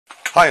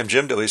Hi, I'm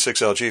Jim,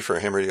 W6LG for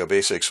Ham Radio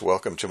Basics.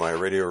 Welcome to my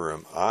radio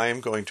room.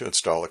 I'm going to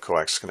install a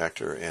coax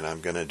connector, and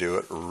I'm going to do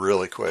it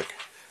really quick.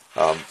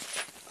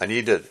 I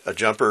need a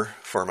jumper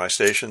for my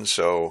station,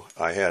 so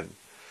I had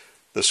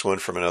this one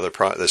from another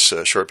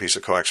short piece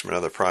of coax from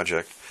another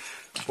project.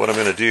 What I'm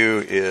going to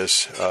do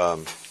is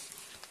cut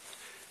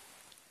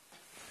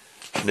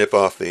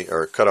off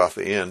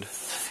the end.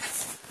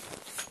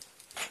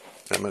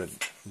 I'm going to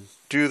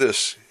do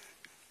this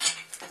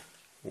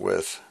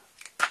with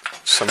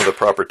some of the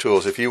proper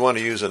tools. If you want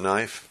to use a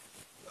knife,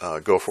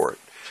 go for it.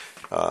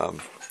 You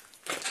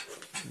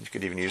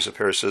could even use a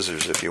pair of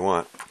scissors if you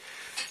want.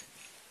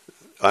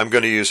 I'm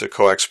going to use a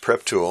coax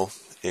prep tool,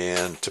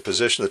 and to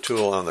position the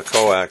tool on the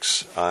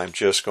coax, I'm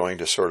just going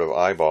to sort of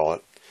eyeball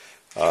it.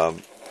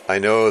 I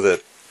know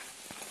that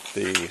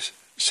the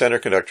center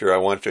conductor I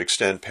want to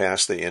extend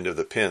past the end of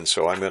the pin,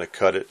 so I'm going to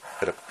cut it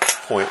at a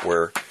point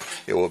where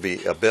it will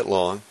be a bit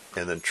long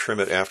and then trim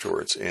it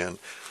afterwards, and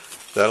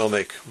that'll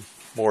make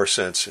more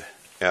sense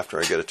after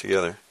I get it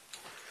together.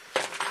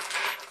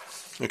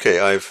 Okay,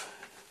 I've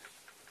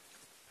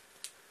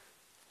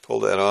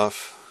pulled that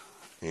off,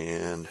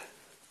 and I'm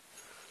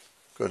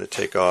going to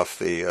take off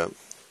the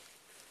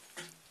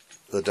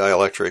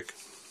dielectric.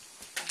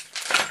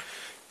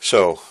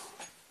 So,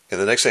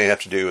 and the next thing I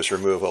have to do is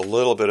remove a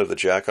little bit of the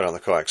jacket on the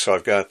coax. So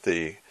I've got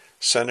the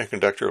center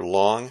conductor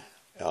long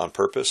on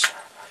purpose,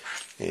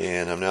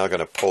 and I'm now going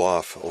to pull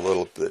off a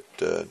little bit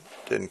that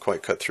didn't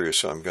quite cut through,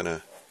 so I'm going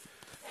to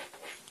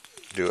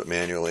do it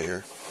manually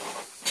here.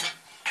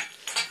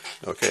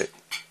 Okay.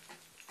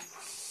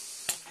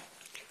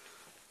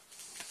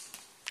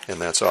 And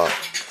that's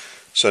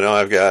off. So now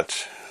I've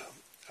got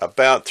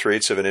about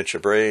 3/8 of an inch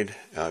of braid.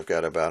 I've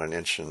got about 1 1/4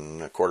 inch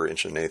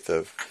and 1/8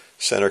 of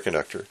center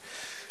conductor.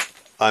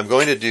 I'm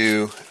going to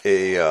do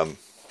a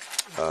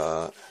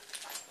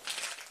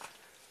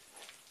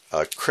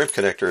crimp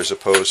connector as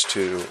opposed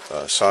to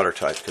solder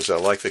type because I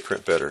like the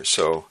crimp better.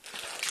 So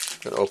I'm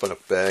going to open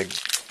up a bag.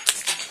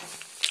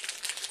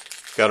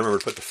 Got to remember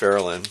to put the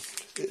ferrule in.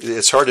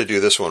 It's hard to do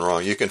this one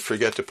wrong. You can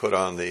forget to put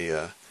on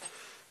the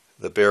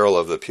barrel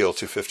of the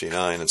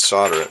PL259 and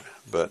solder it,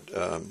 but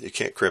you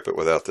can't crimp it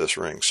without this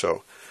ring. So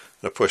I'm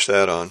going to push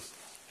that on.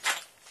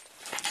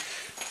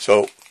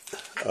 So,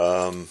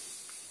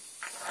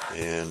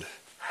 and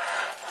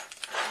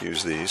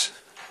use these.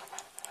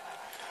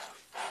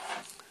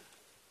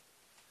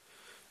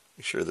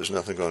 Make sure there's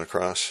nothing going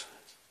across.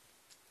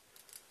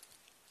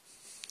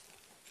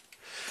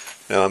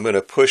 Now I'm going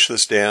to push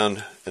this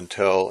down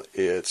until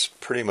it's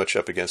pretty much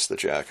up against the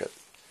jacket.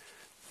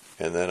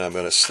 And then I'm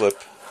going to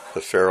slip the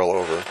ferrule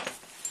over,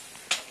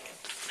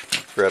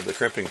 grab the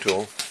crimping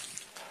tool,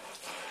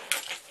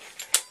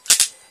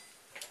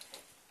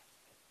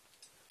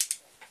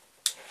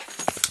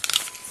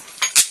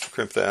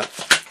 crimp that.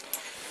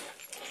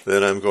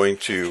 Then I'm going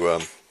to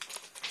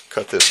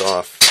cut this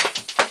off,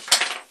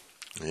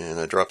 and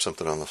I dropped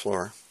something on the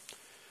floor.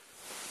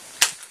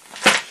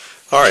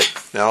 Alright,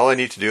 now all I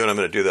need to do, and I'm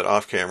going to do that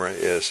off camera,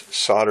 is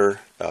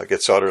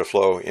get solder to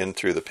flow in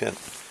through the pin.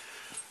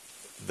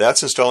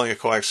 That's installing a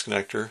coax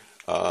connector.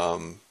 How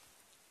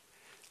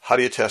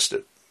do you test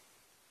it?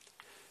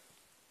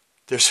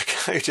 There's a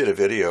guy who did a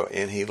video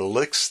and he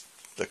licks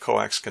the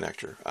coax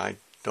connector. I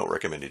don't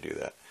recommend you do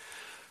that.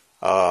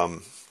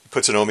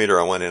 Puts an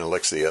ohmmeter on one end and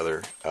licks the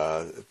other.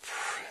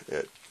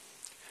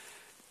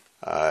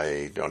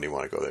 I don't even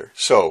want to go there.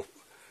 So,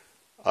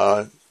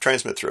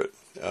 transmit through it.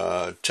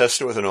 Test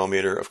it with an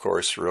ohmmeter, of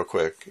course, real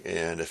quick,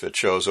 and if it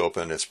shows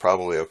open, it's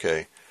probably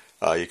okay.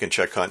 You can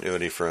check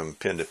continuity from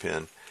pin to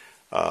pin,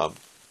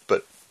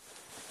 but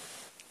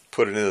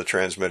put it into the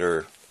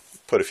transmitter,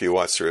 put a few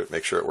watts through it,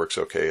 make sure it works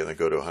okay, and then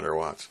go to 100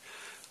 watts.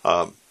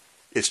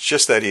 It's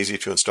just that easy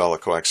to install a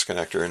coax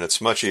connector, and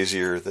it's much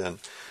easier than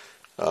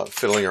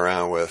fiddling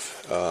around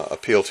with a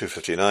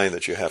PL259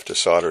 that you have to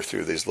solder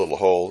through these little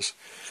holes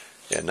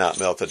and not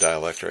melt the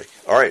dielectric.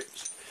 Alright,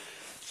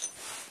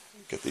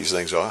 get these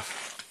things off.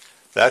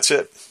 That's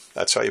it.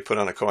 That's how you put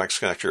on a coax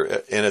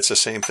connector, and it's the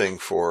same thing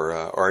for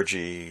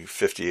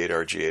RG58,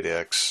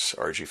 RG8X,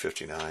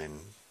 RG59,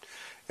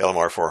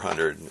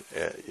 LMR400.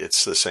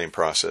 It's the same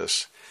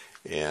process,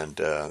 and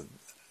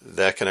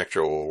that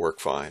connector will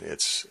work fine.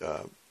 It's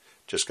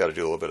just got to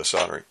do a little bit of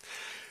soldering.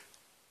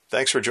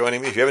 Thanks for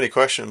joining me. If you have any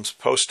questions,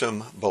 post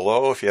them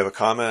below. If you have a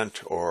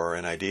comment or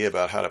an idea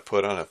about how to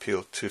put on a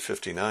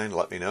PL259,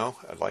 let me know.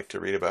 I'd like to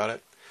read about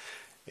it.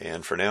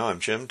 And for now, I'm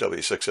Jim,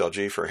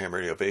 W6LG for Ham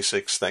Radio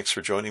Basics. Thanks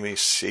for joining me.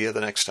 See you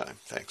the next time.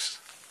 Thanks.